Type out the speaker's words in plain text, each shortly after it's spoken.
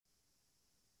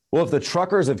Well, if the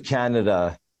truckers of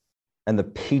Canada and the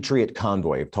Patriot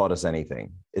Convoy have taught us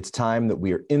anything, it's time that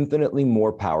we are infinitely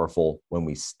more powerful when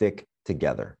we stick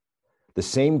together. The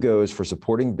same goes for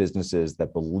supporting businesses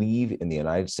that believe in the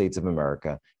United States of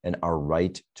America and our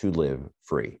right to live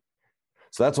free.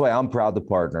 So that's why I'm proud to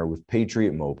partner with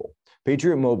Patriot Mobile.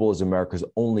 Patriot Mobile is America's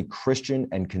only Christian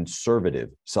and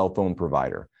conservative cell phone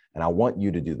provider, and I want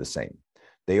you to do the same.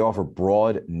 They offer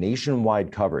broad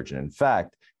nationwide coverage, and in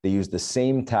fact, they use the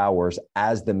same towers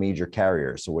as the major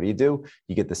carriers. So what do?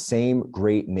 You get the same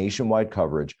great nationwide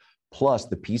coverage, plus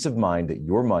the peace of mind that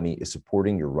your money is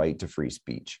supporting your right to free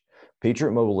speech.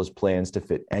 Patriot Mobile has plans to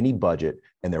fit any budget,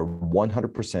 and their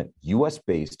 100%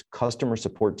 US-based customer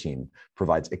support team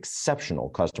provides exceptional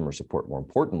customer support. More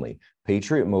importantly,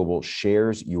 Patriot Mobile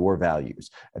shares your values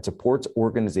and supports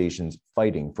organizations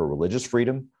fighting for religious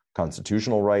freedom,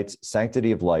 constitutional rights,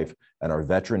 sanctity of life, and our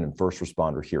veteran and first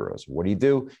responder heroes. What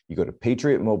do? You go to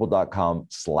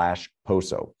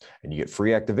patriotmobile.com/POSO, and you get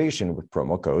free activation with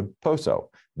promo code POSO.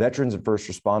 Veterans and first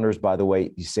responders, by the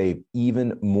way, you save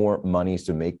even more money,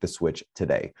 so make the switch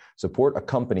today. Support a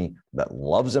company that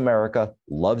loves America,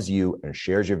 loves you, and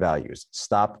shares your values.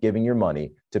 Stop giving your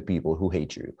money to people who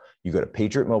hate you. You go to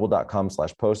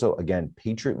patriotmobile.com/POSO. Again,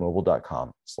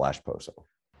 patriotmobile.com/POSO.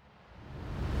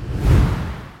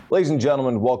 Ladies and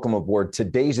gentlemen, welcome aboard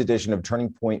today's edition of Turning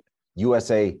Point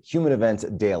USA Human Events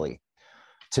Daily.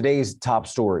 Today's top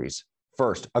stories.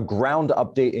 First, a ground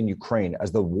update in Ukraine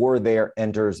as the war there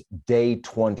enters day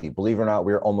 20. Believe it or not,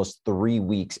 we are almost 3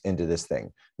 weeks into this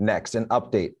thing. Next, an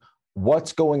update.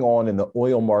 What's going on in the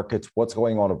oil markets? What's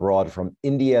going on abroad from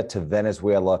India to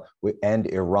Venezuela and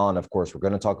Iran? Of course, we're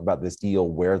going to talk about this deal,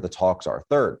 where the talks are.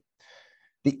 Third,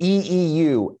 the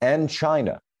EU and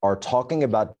China are talking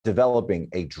about developing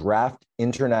a draft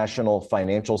international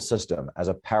financial system as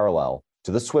a parallel to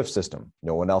the SWIFT system.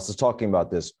 No one else is talking about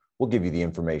this. We'll give you the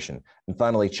information. And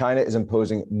finally, China is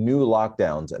imposing new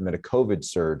lockdowns amid a COVID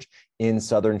surge in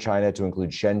southern China to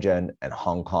include Shenzhen and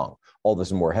Hong Kong. All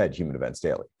this and more ahead, Human Events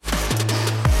Daily.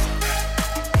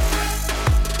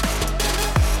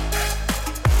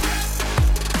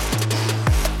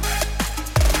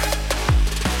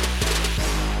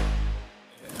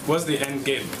 What's the end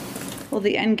game? Well,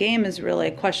 the end game is really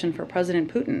a question for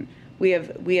President Putin. We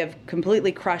have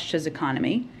completely crushed his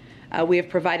economy. We have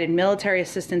provided military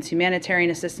assistance, humanitarian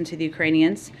assistance to the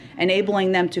Ukrainians,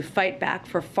 enabling them to fight back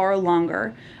for far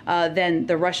longer than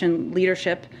the Russian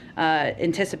leadership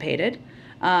anticipated.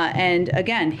 And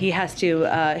again, he has to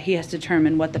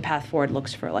determine what the path forward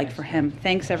looks like for him.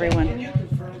 Thanks, everyone.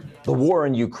 The war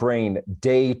in Ukraine,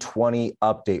 day 20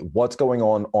 update. What's going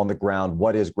on the ground?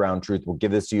 What is ground truth? We'll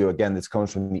give this to you. Again, this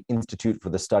comes from the Institute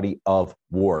for the Study of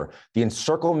War. The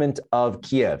encirclement of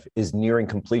Kiev is nearing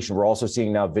completion. We're also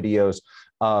seeing now videos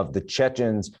of the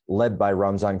Chechens led by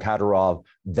Ramzan Kadyrov.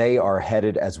 They are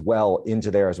headed as well into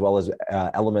there, as well as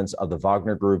elements of the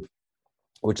Wagner Group,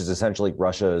 which is essentially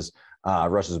Russia's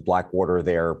Blackwater,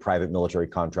 their private military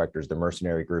contractors, the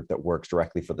mercenary group that works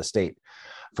directly for the state.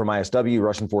 From ISW,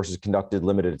 Russian forces conducted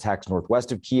limited attacks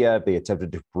northwest of Kiev. They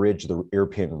attempted to bridge the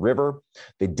Irpin River.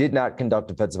 They did not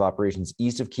conduct offensive operations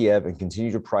east of Kiev and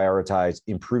continue to prioritize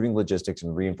improving logistics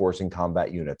and reinforcing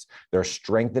combat units. They're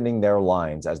strengthening their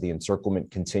lines as the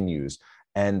encirclement continues,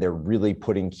 and they're really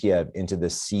putting Kiev into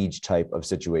this siege type of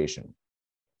situation.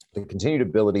 The continued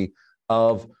ability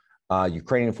of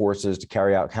Ukrainian forces to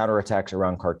carry out counterattacks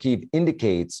around Kharkiv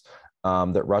indicates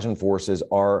that Russian forces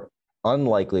are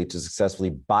unlikely to successfully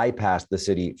bypass the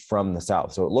city from the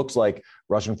south. So it looks like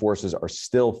Russian forces are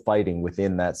still fighting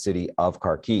within that city of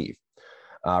Kharkiv.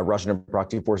 Russian and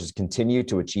proxy forces continue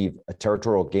to achieve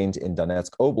territorial gains in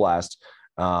Donetsk Oblast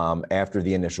after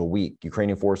the initial week.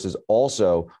 Ukrainian forces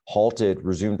also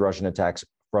resumed Russian attacks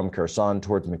from Kherson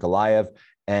towards Mykolaiv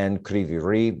and Kryvyi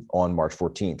Rih on March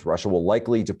 14th. Russia will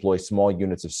likely deploy small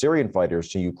units of Syrian fighters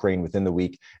to Ukraine within the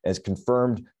week, and is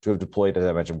confirmed to have deployed, as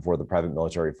I mentioned before, the private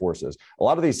military forces. A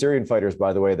lot of these Syrian fighters,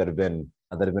 by the way, that have been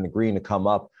agreeing to come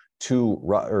up to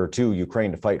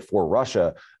Ukraine to fight for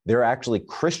Russia, they're actually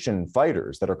Christian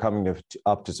fighters that are coming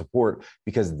up to support,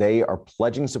 because they are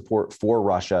pledging support for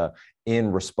Russia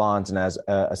in response and as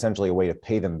essentially a way to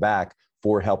pay them back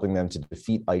for helping them to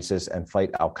defeat ISIS and fight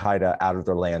al-Qaeda out of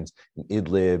their lands in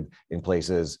Idlib, in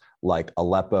places like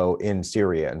Aleppo in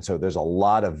Syria. And so there's a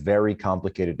lot of very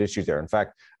complicated issues there. In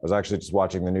fact, I was actually just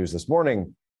watching the news this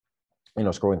morning,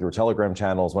 scrolling through Telegram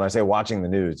channels. When I say watching the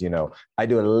news, I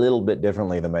do it a little bit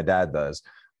differently than my dad does.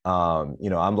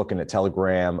 I'm looking at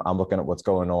Telegram. I'm looking at what's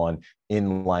going on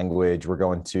in language. We're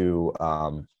going to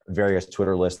various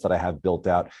Twitter lists that I have built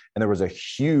out. And there was a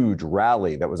huge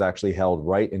rally that was actually held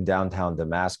right in downtown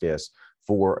Damascus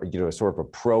for, sort of a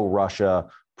pro-Russia,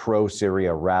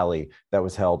 pro-Syria rally that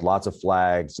was held. Lots of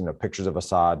flags, pictures of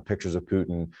Assad, pictures of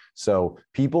Putin. So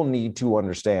people need to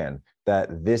understand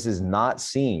that this is not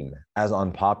seen as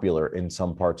unpopular in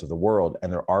some parts of the world.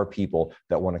 And there are people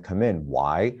that want to come in.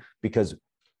 Why? Because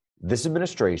this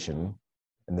administration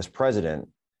and this president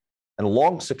and a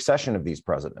long succession of these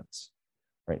presidents,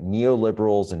 right,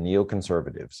 neoliberals and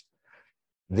neoconservatives,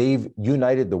 they've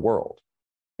united the world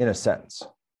in a sense.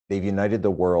 They've united the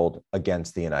world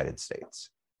against the United States.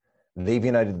 They've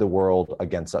united the world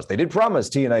against us. They did promise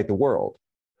to unite the world,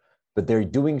 but they're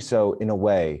doing so in a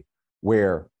way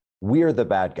where we're the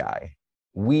bad guy.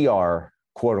 We are,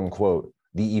 quote unquote,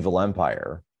 the evil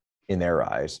empire in their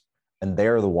eyes. And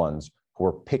they're the ones who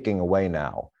are picking away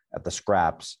now at the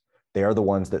scraps. They are the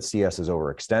ones that see us as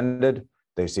overextended.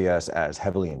 They see us as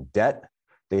heavily in debt.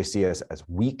 They see us as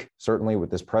weak, certainly with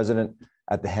this president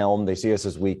at the helm. They see us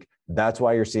as weak. That's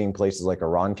why you're seeing places like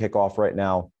Iran kick off right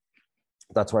now.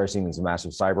 That's why you're seeing these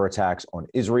massive cyber attacks on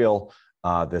Israel.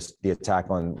 The attack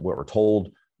on what we're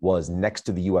told was next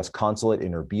to the U.S. consulate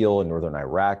in Erbil in northern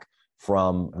Iraq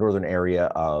from northern area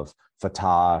of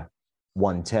Fatah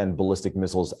 110 ballistic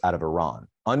missiles out of Iran.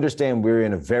 Understand we're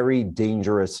in a very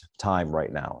dangerous time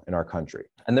right now in our country.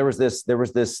 And there was this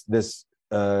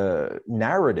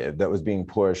narrative that was being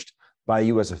pushed by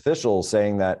U.S. officials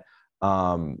saying that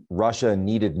Russia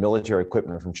needed military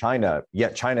equipment from China,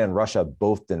 yet China and Russia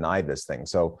both denied this thing.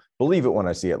 So believe it when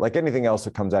I see it. Like anything else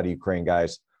that comes out of Ukraine,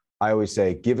 guys, I always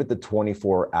say, give it the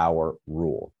 24-hour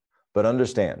rule. But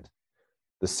understand,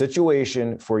 the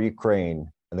situation for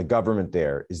Ukraine and the government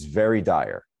there is very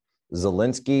dire.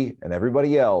 Zelensky and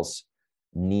everybody else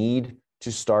need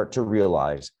to start to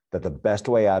realize that the best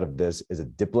way out of this is a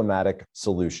diplomatic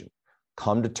solution.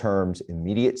 Come to terms,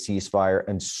 immediate ceasefire,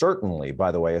 and certainly,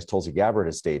 by the way, as Tulsi Gabbard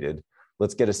has stated,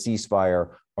 let's get a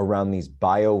ceasefire around these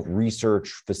bio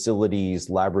research facilities,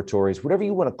 laboratories, whatever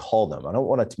you want to call them. I don't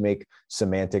want to make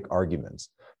semantic arguments,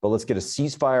 but let's get a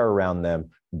ceasefire around them,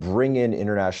 bring in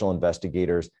international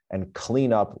investigators, and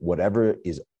clean up whatever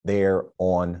is there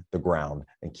on the ground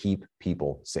and keep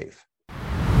people safe.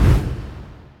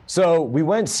 So we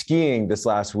went skiing this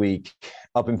last week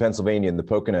up in Pennsylvania in the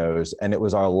Poconos, and it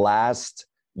was our last,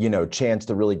 chance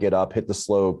to really get up, hit the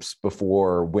slopes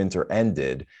before winter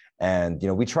ended. And,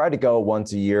 we try to go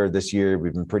once a year. This year,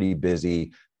 we've been pretty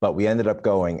busy, but we ended up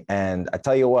going. And I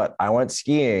tell you what, I went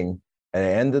skiing and I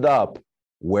ended up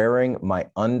wearing my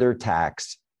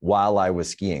Undertax while I was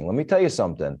skiing. Let me tell you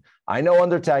something. I know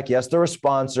Undertac, yes, they're a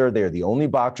sponsor. They're the only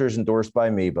boxers endorsed by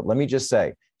me. But let me just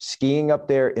say, skiing up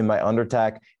there in my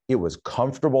Undertac, it was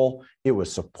comfortable. It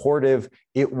was supportive.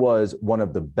 It was one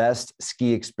of the best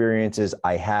ski experiences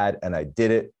I had. And I did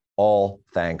it all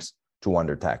thanks to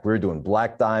Undertac. We were doing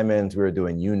black diamonds. We were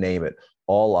doing you name it,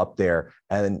 all up there,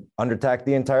 and Undertac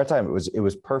the entire time. It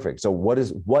was perfect. So what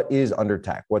is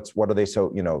Undertac? What are they so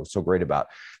great about?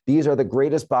 These are the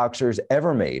greatest boxers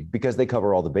ever made because they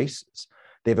cover all the bases.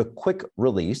 They have a quick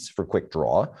release for quick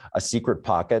draw, a secret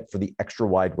pocket for the extra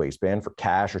wide waistband for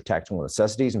cash or tactical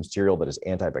necessities, and material that is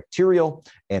antibacterial,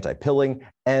 anti-pilling,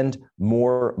 and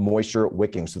more moisture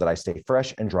wicking so that I stay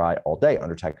fresh and dry all day.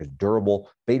 Undertac is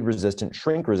durable, fade resistant,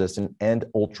 shrink resistant, and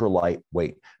ultra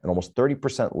lightweight, and almost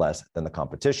 30% less than the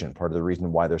competition. Part of the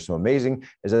reason why they're so amazing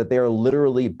is that they are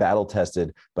literally battle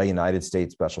tested by United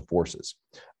States Special Forces.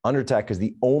 Undertac is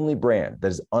the only brand that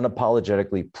is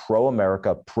unapologetically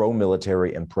pro-America,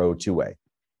 pro-military, and pro-2A.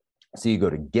 So you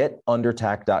go to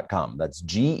getundertac.com. That's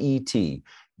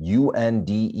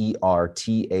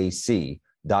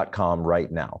GETUNDERTAC.com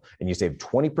right now. And you save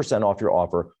 20% off your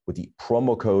offer with the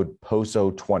promo code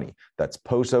POSO20. That's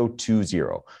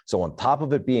POSO20. So on top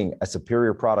of it being a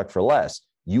superior product for less,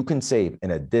 you can save an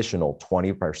additional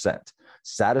 20%.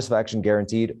 Satisfaction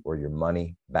guaranteed or your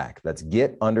money back. That's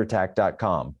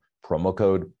getundertac.com, promo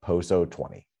code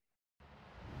POSO20.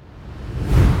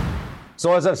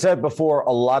 So as I've said before,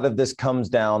 a lot of this comes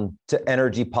down to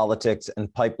energy politics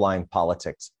and pipeline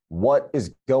politics. What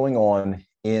is going on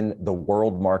in the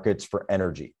world markets for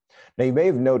energy? Now, you may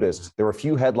have noticed there were a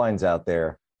few headlines out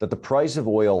there that the price of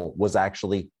oil was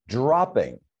actually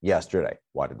dropping yesterday.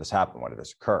 Why did this happen? Why did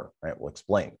this occur? Right, we'll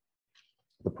explain.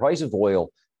 The price of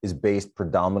oil is based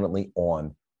predominantly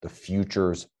on the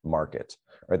futures market,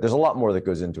 right? There's a lot more that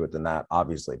goes into it than that,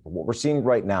 obviously. But what we're seeing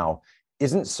right now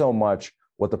isn't so much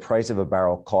what the price of a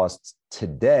barrel costs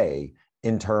today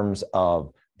in terms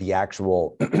of the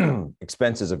actual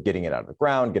expenses of getting it out of the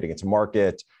ground, getting it to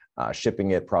market,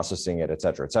 shipping it, processing it, et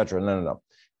cetera, et cetera. No.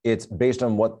 It's based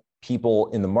on what people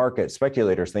in the market,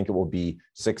 speculators, think it will be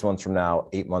 6 months from now,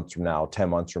 8 months from now, 10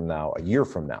 months from now, a year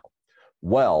from now.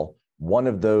 Well, one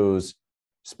of those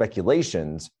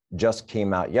speculations just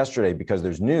came out yesterday because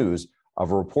there's news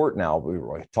of a report now. We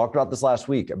talked about this last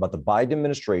week about the Biden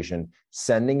administration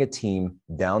sending a team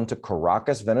down to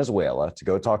Caracas, Venezuela, to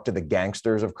go talk to the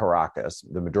gangsters of Caracas,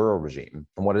 the Maduro regime.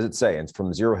 And what does it say? And it's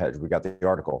from Zero Hedge. We got the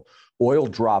article. Oil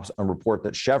drops on report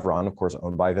that Chevron, of course,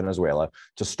 owned by Venezuela,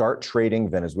 to start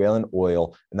trading Venezuelan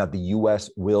oil, and that the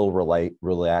U.S. will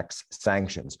relax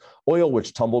sanctions. Oil,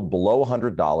 which tumbled below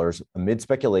 $100 amid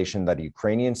speculation that a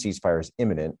Ukrainian ceasefire is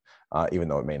imminent, even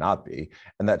though it may not be,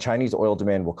 and that Chinese oil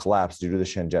demand will collapse due to the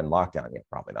Shenzhen lockdown,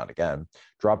 probably not again,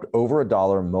 dropped over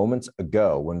 $1 moments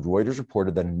ago when Reuters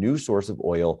reported that a new source of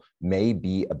oil may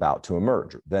be about to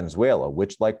emerge. Venezuela,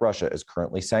 which, like Russia, is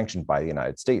currently sanctioned by the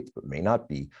United States, but may not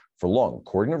be for long.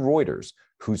 According to Reuters,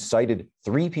 who cited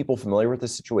 3 people familiar with the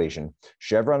situation,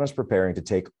 Chevron is preparing to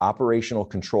take operational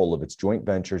control of its joint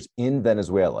ventures in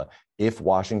Venezuela if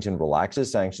Washington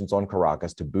relaxes sanctions on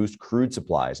Caracas to boost crude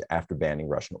supplies after banning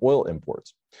Russian oil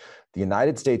imports. The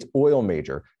United States oil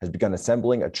major has begun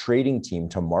assembling a trading team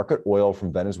to market oil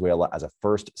from Venezuela as a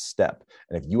first step.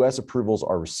 And if U.S. approvals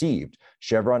are received,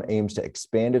 Chevron aims to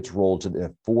expand its role to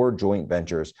the 4 joint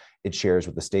ventures it shares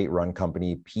with the state-run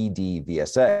company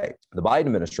PDVSA. The Biden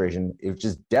administration, which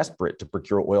is desperate to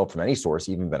procure oil from any source,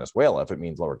 even Venezuela, if it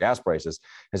means lower gas prices,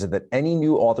 has said that any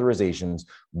new authorizations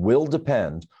will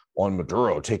depend on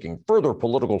Maduro taking further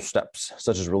political steps,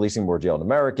 such as releasing more jailed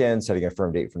Americans, setting a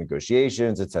firm date for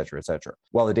negotiations, et cetera, et cetera.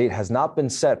 While the date has not been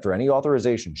set for any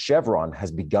authorization, Chevron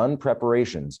has begun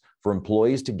preparations for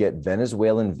employees to get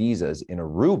Venezuelan visas in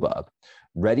Aruba,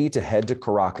 ready to head to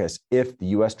Caracas if the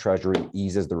U.S. Treasury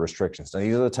eases the restrictions. Now,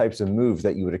 these are the types of moves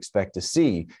that you would expect to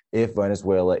see if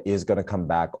Venezuela is going to come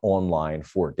back online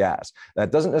for gas.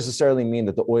 That doesn't necessarily mean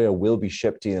that the oil will be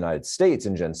shipped to the United States,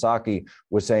 and Jen Psaki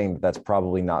was saying that's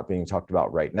probably not being talked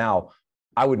about right now.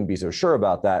 I wouldn't be so sure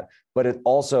about that, but it's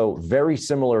also very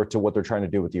similar to what they're trying to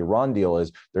do with the Iran deal.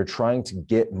 Is they're trying to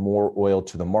get more oil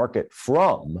to the market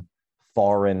from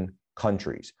foreign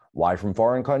countries. Why from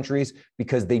foreign countries?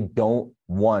 Because they don't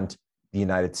want the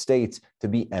United States to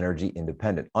be energy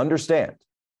independent. Understand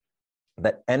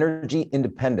that energy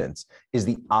independence is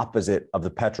the opposite of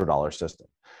the petrodollar system.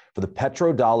 For the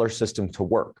petrodollar system to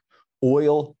work,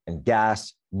 oil and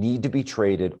gas need to be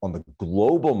traded on the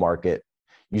global market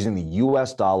using the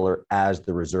US dollar as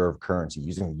the reserve currency,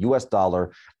 using the US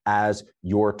dollar as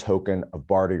your token of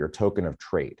barter, your token of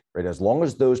trade, right? As long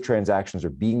as those transactions are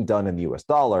being done in the US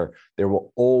dollar, there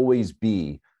will always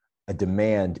be a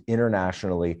demand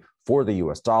internationally for the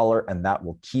US dollar, and that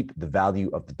will keep the value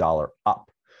of the dollar up.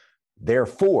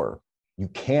 Therefore, you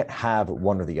can't have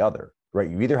one or the other, right?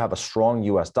 You either have a strong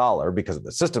US dollar because of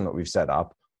the system that we've set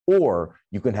up, or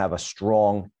you can have a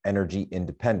strong energy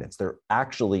independence. They're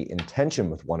actually in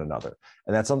tension with one another.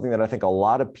 And that's something that I think a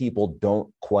lot of people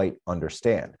don't quite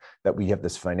understand, that we have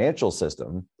this financial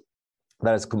system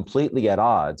that is completely at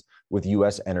odds with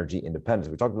US energy independence.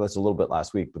 We talked about this a little bit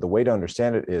last week, but the way to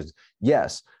understand it is,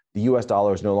 yes, the US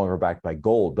dollar is no longer backed by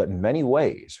gold, but in many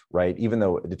ways, right, even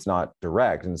though it's not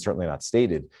direct and it's certainly not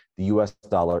stated, the US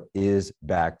dollar is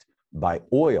backed by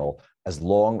oil, as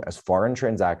long as foreign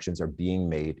transactions are being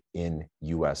made in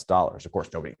US dollars. Of course,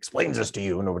 nobody explains this to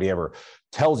you. Nobody ever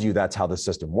tells you that's how the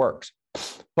system works.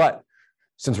 But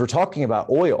since we're talking about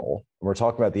oil, and we're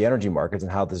talking about the energy markets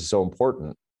and how this is so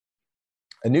important,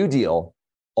 a new deal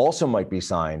also might be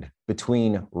signed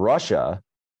between Russia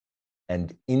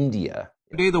and India.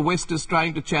 Today, the West is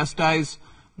trying to chastise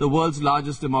the world's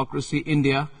largest democracy,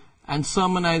 India, and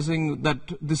sermonizing that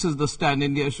this is the stand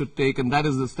India should take and that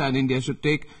is the stand India should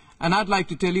take. And I'd like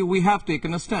to tell you, we have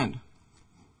taken a stand.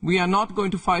 We are not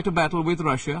going to fight a battle with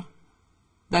Russia.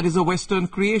 That is a Western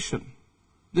creation.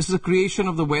 This is a creation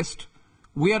of the West.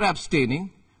 We are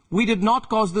abstaining. We did not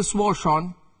cause this war,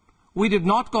 Sean. We did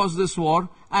not cause this war,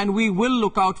 and we will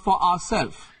look out for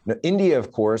ourselves. Now, India,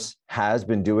 of course, has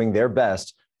been doing their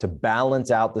best to balance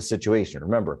out the situation.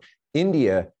 Remember,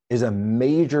 India is a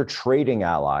major trading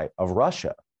ally of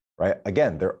Russia. Right?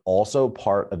 Again, they're also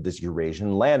part of this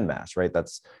Eurasian landmass, right?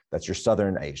 That's your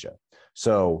Southern Asia.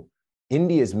 So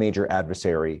India's major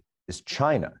adversary is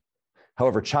China.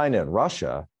 However, China and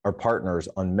Russia are partners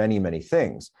on many, many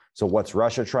things. So what's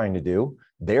Russia trying to do?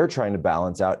 They're trying to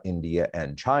balance out India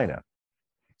and China.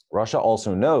 Russia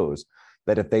also knows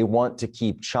that if they want to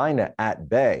keep China at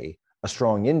bay a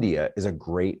strong India is a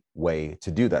great way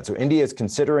to do that. So India is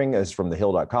considering, as from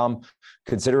thehill.com,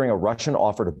 considering a Russian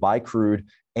offer to buy crude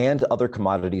and other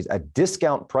commodities at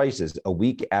discount prices a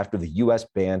week after the U.S.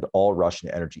 banned all Russian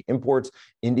energy imports.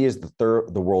 India is the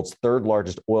world's third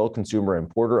largest oil consumer and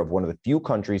importer, of one of the few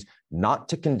countries not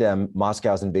to condemn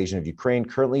Moscow's invasion of Ukraine.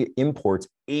 Currently imports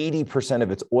 80%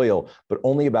 of its oil, but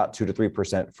only about 2 to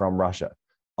 3% from Russia.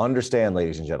 Understand,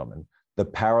 ladies and gentlemen, the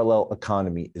parallel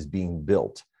economy is being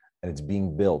built, and it's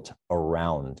being built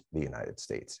around the United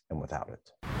States and without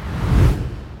it.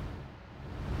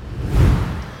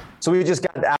 So we just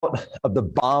got out of the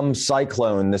bomb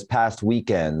cyclone this past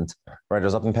weekend, right? I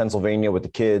was up in Pennsylvania with the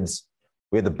kids.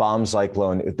 We had the bomb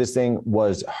cyclone. This thing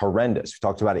was horrendous. We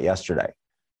talked about it yesterday,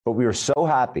 but we were so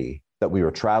happy that we were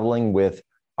traveling with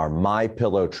our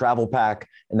MyPillow travel pack,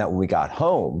 and that when we got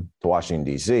home to Washington,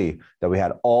 D.C., that we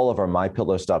had all of our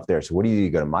MyPillow stuff there. So what do? You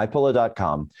go to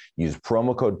mypillow.com, use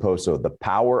promo code POSO, the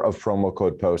power of promo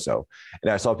code POSO.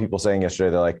 And I saw people saying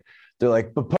yesterday, they're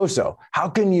like, but POSO, how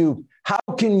can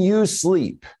you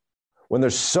sleep when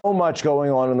there's so much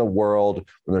going on in the world,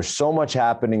 when there's so much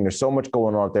happening, there's so much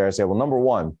going on out there? I say, well, number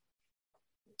one,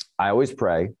 I always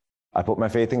pray. I put my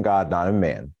faith in God, not in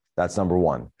man. That's number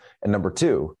one. And number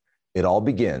two, it all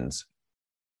begins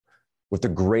with the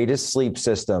greatest sleep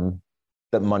system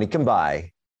that money can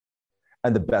buy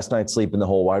and the best night's sleep in the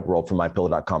whole wide world from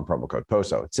mypillow.com, promo code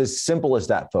POSO. It's as simple as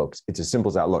that, folks. It's as simple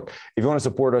as that. Look, if you want to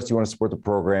support us, you want to support the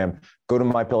program, go to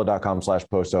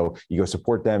mypillow.com/POSO. You go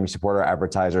support them. You support our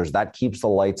advertisers. That keeps the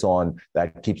lights on.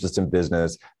 That keeps us in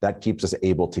business. That keeps us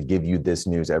able to give you this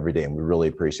news every day. And we really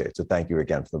appreciate it. So thank you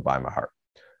again from the bottom of my heart.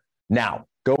 Now,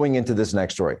 going into this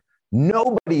next story,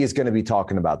 nobody is going to be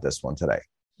talking about this one today.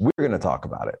 We're going to talk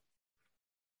about it.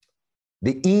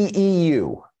 The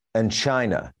EU and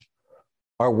China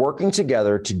are working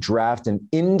together to draft an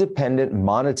independent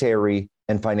monetary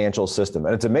and financial system.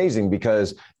 And it's amazing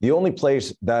because the only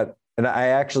place that, and I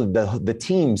actually, the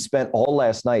team spent all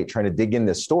last night trying to dig in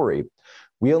this story.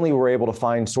 We only were able to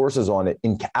find sources on it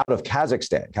out of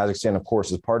Kazakhstan. Kazakhstan, of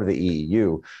course, is part of the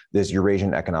EU, this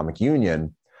Eurasian Economic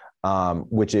Union,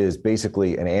 which is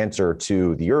basically an answer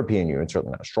to the European Union,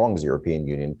 certainly not as strong as the European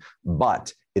Union,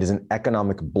 but it is an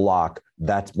economic bloc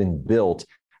that's been built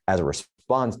as a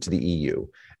response to the EU.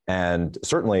 And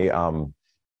certainly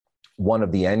one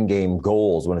of the end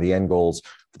goals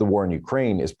for the war in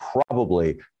Ukraine is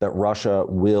probably that Russia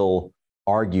will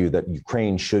argue that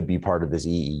Ukraine should be part of this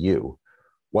EU.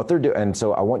 What they're doing, and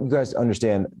so I want you guys to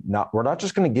understand, we're not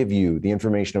just going to give you the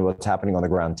information of what's happening on the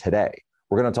ground today.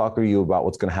 We're going to talk to you about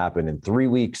what's going to happen in 3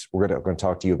 weeks. We're going to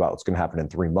talk to you about what's going to happen in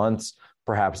 3 months,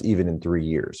 perhaps even in 3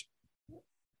 years.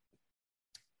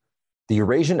 The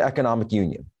Eurasian Economic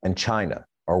Union and China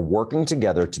are working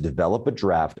together to develop a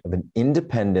draft of an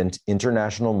independent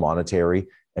international monetary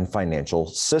and financial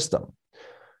system.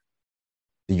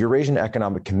 The Eurasian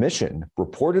Economic Commission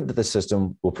reported that the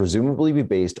system will presumably be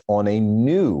based on a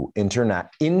new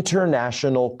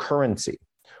international currency,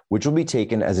 which will be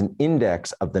taken as an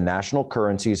index of the national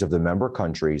currencies of the member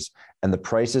countries and the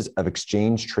prices of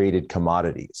exchange-traded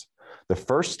commodities. The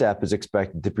first step is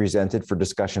expected to be presented for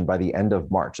discussion by the end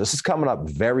of March. This is coming up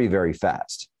very, very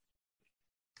fast.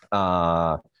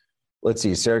 Let's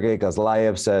see, Sergei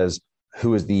Gazlayev says,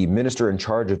 who is the minister in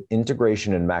charge of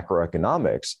integration and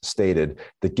macroeconomics, stated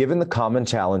that given the common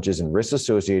challenges and risks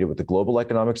associated with the global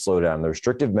economic slowdown and the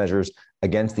restrictive measures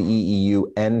against the EU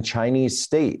and Chinese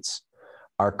states,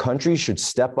 our countries should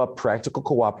step up practical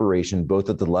cooperation both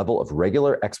at the level of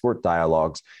regular export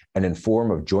dialogues and in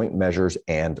form of joint measures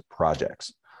and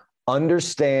projects.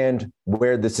 Understand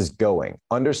where this is going.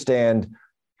 Understand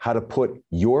how to put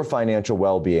your financial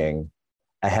well-being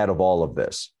ahead of all of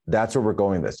this. That's where we're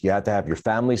going with this. You have to have your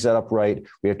family set up right.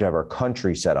 We have to have our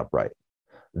country set up right.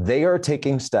 They are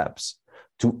taking steps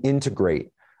to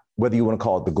integrate, whether you want to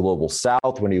call it the global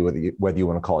south, whether you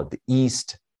want to call it the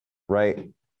East, right?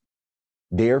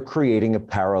 They're creating a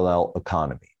parallel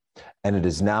economy, and it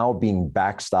is now being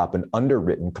backstopped and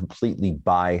underwritten completely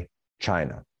by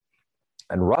China.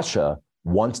 And Russia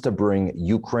wants to bring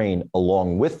Ukraine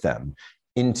along with them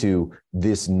into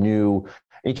this new,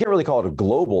 and you can't really call it a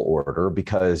global order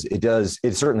because it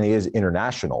certainly is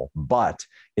international, but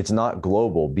it's not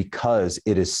global because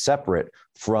it is separate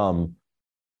from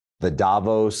the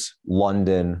Davos,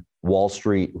 London, Wall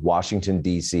Street, Washington,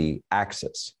 D.C.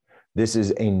 axis. This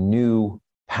is a new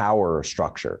power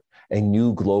structure, a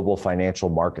new global financial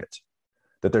market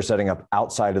that they're setting up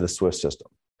outside of the SWIFT system.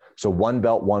 So One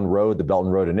Belt, One Road, the Belt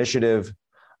and Road Initiative,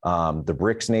 the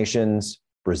BRICS nations,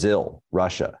 Brazil,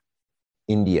 Russia,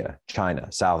 India,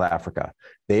 China, South Africa.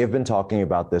 They have been talking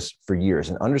about this for years.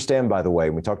 And understand, by the way,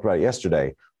 we talked about it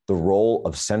yesterday, the role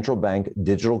of central bank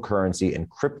digital currency and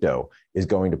crypto is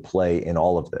going to play in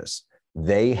all of this.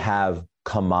 They have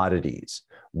commodities.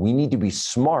 We need to be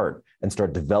smart and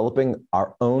start developing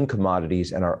our own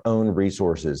commodities and our own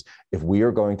resources if we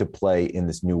are going to play in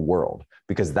this new world,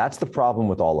 because that's the problem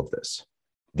with all of this.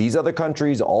 These other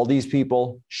countries, all these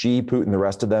people, Xi, Putin, the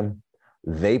rest of them,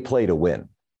 they play to win.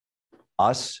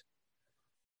 Us,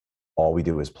 all we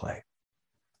do is play.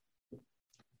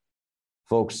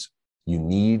 Folks, you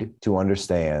need to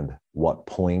understand what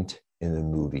point in the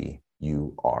movie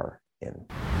you are in.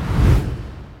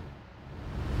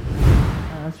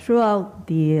 Throughout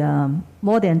the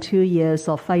more than 2 years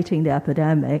of fighting the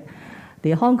epidemic,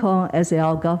 the Hong Kong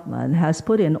SAR government has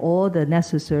put in all the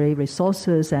necessary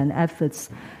resources and efforts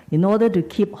in order to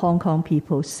keep Hong Kong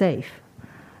people safe.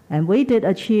 And we did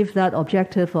achieve that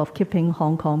objective of keeping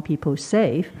Hong Kong people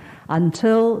safe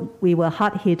until we were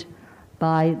hard hit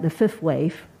by the fifth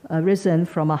wave, arisen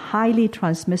from a highly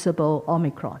transmissible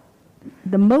Omicron.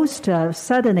 The most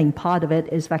saddening part of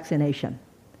it is vaccination.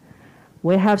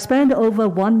 We have spent over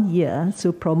 1 year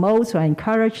to promote or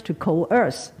encourage, to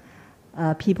coerce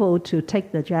people to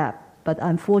take the jab. But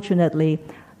unfortunately,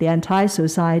 the entire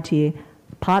society,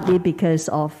 partly because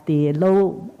of the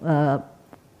low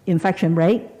infection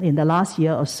rate in the last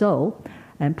year or so,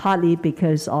 and partly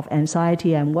because of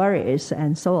anxiety and worries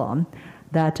and so on,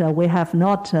 that we have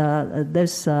not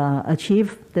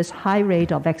achieved this high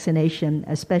rate of vaccination,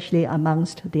 especially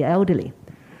amongst the elderly.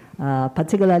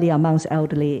 Particularly amongst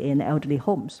elderly in elderly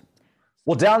homes.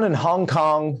 Well, down in Hong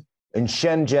Kong, in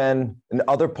Shenzhen, and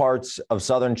other parts of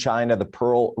southern China, the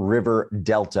Pearl River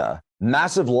Delta,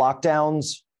 massive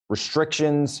lockdowns,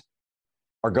 restrictions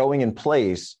are going in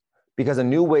place because a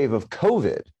new wave of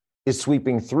COVID is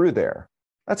sweeping through there.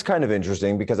 That's kind of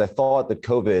interesting because I thought that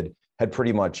COVID had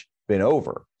pretty much been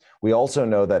over. We also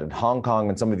know that in Hong Kong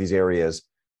and some of these areas,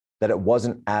 that it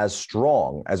wasn't as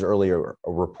strong as earlier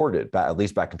reported, at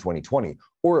least back in 2020,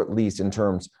 or at least in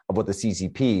terms of what the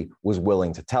CCP was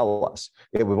willing to tell us.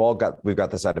 We've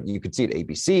got this out of, you could see it,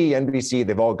 ABC, NBC,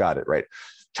 they've all got it, right?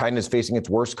 China is facing its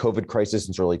worst COVID crisis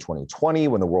since early 2020,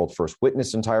 when the world first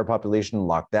witnessed entire population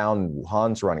locked down in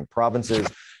Wuhan, surrounding provinces.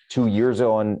 2 years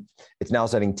on, it's now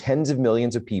sending tens of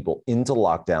millions of people into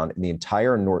lockdown in the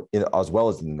entire north, as well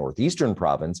as in the northeastern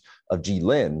province of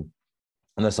Jilin,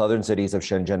 in the southern cities of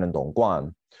Shenzhen and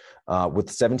Dongguan, with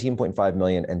 17.5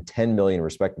 million and 10 million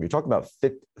respectively. You're talking about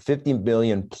 50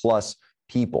 million plus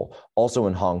people. Also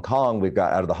in Hong Kong, we've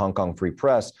got, out of the Hong Kong Free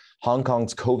Press, Hong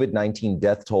Kong's COVID-19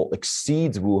 death toll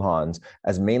exceeds Wuhan's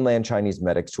as mainland Chinese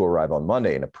medics to arrive on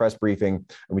Monday. In a press briefing,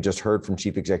 and we just heard from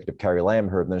Chief Executive Carrie Lam,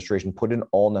 her administration put in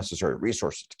all necessary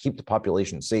resources to keep the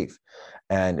population safe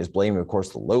and is blaming, of course,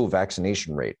 the low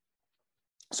vaccination rate.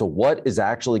 So what is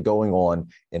actually going on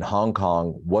in Hong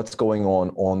Kong? What's going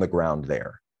on the ground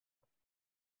there?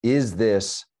 Is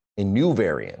this a new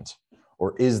variant,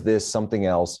 or is this something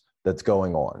else that's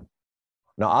going on?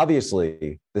 Now,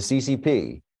 obviously, the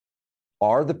CCP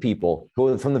are the people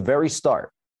who, from the very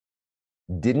start,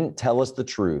 didn't tell us the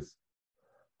truth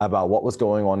about what was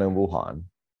going on in Wuhan.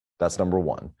 That's number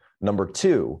one. Number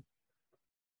two,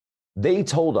 they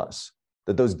told us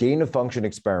that those gain-of-function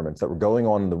experiments that were going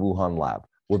on in the Wuhan lab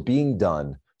were being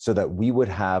done so that we would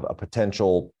have a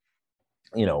potential,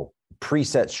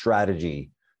 preset strategy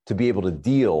to be able to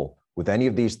deal with any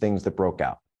of these things that broke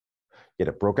out. Yet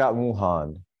it broke out in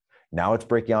Wuhan. Now it's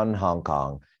breaking out in Hong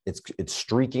Kong. It's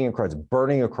streaking across,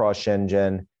 burning across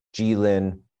Shenzhen,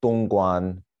 Jilin,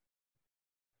 Dongguan.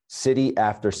 City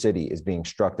after city is being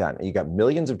struck down. And you got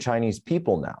millions of Chinese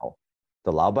people now,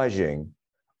 the Lao Baixing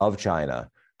of China,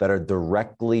 that are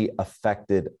directly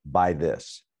affected by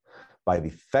this, by the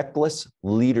feckless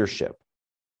leadership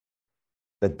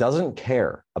that doesn't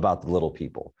care about the little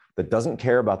people, that doesn't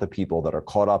care about the people that are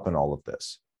caught up in all of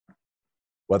this.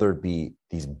 Whether it be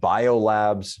these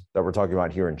biolabs that we're talking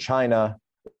about here in China,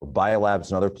 or biolabs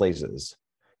in other places,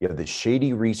 you have this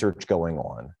shady research going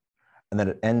on, and then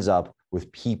it ends up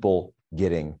with people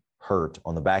getting hurt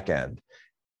on the back end.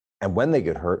 And when they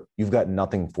get hurt, you've got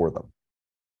nothing for them.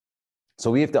 So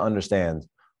we have to understand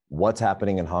what's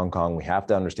happening in Hong Kong. We have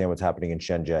to understand what's happening in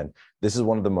Shenzhen. This is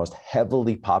one of the most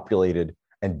heavily populated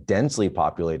and densely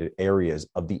populated areas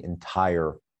of the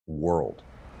entire world.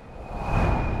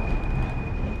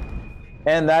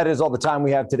 And that is all the time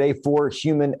we have today for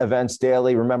Human Events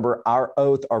Daily. Remember, our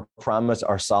oath, our promise,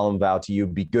 our solemn vow to you: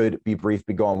 be good, be brief,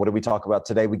 be gone. What did we talk about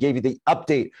today? We gave you the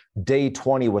update, day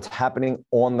 20, what's happening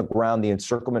on the ground, the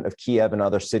encirclement of Kiev and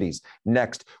other cities.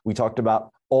 Next, we talked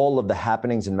about all of the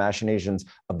happenings and machinations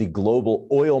of the global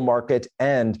oil market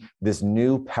and this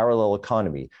new parallel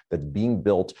economy that's being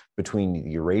built between the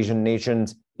Eurasian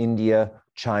nations, India,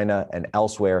 China, and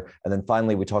elsewhere. And then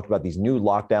finally, we talked about these new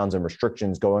lockdowns and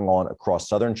restrictions going on across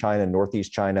southern China,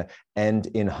 northeast China, and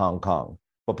in Hong Kong.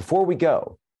 But before we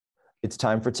go, it's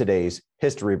time for today's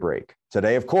history break.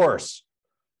 Today, of course,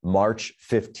 March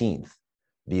 15th,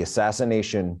 the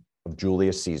assassination of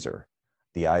Julius Caesar,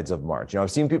 the Ides of March. You know,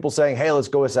 I've seen people saying, hey, let's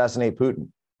go assassinate Putin.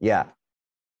 Yeah.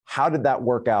 How did that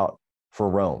work out for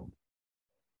Rome?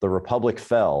 The Republic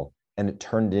fell and it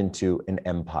turned into an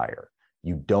empire.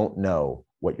 You don't know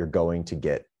what you're going to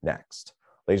get next.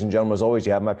 Ladies and gentlemen, as always,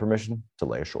 you have my permission to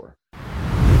lay ashore.